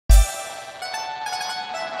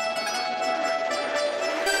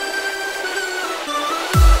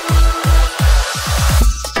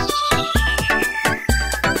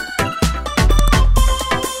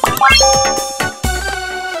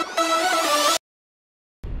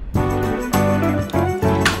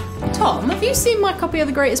Tom, have you seen my copy of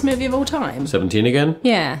the greatest movie of all time? 17 again?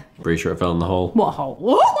 Yeah. Pretty sure it fell in the hole. What hole?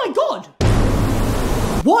 Oh my god!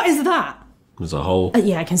 What is that? There's a hole.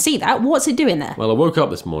 Yeah, I can see that. What's it doing there? Well, I woke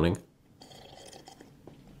up this morning.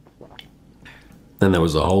 Then there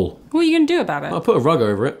was a hole. What are you going to do about it? I put a rug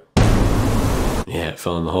over it. Yeah, it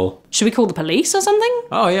fell in the hole. Should we call the police or something?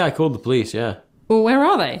 Oh yeah, I called the police, yeah. Well, where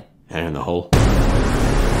are they? Yeah, in the hole.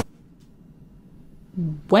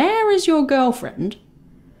 Where is your girlfriend?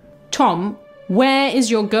 Tom, where is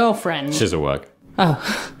your girlfriend? She's at work.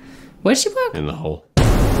 Oh. Where does she work? In the hole.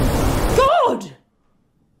 God!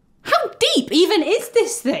 How deep even is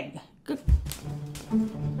this thing? That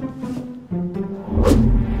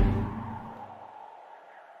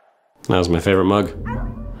was my favourite mug.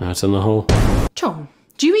 Now it's in the hole. Tom,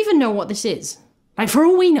 do you even know what this is? Like, for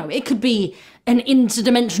all we know, it could be an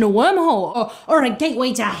interdimensional wormhole, or a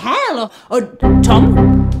gateway to hell, or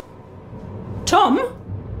Tom? Tom?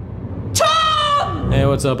 Tom! Hey,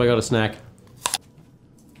 what's up? I got a snack.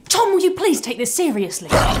 Tom, will you please take this seriously?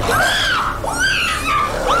 What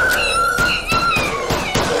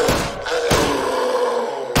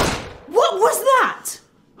was that?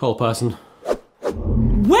 Hole person.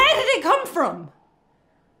 Where did it come from?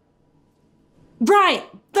 Right,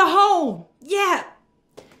 the hole. Yeah.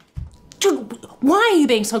 Dude, why are you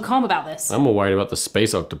being so calm about this? I'm more worried about the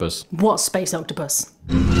space octopus. What space octopus?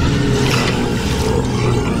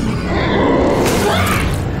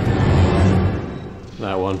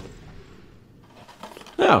 That one.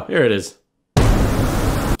 Oh, here it is.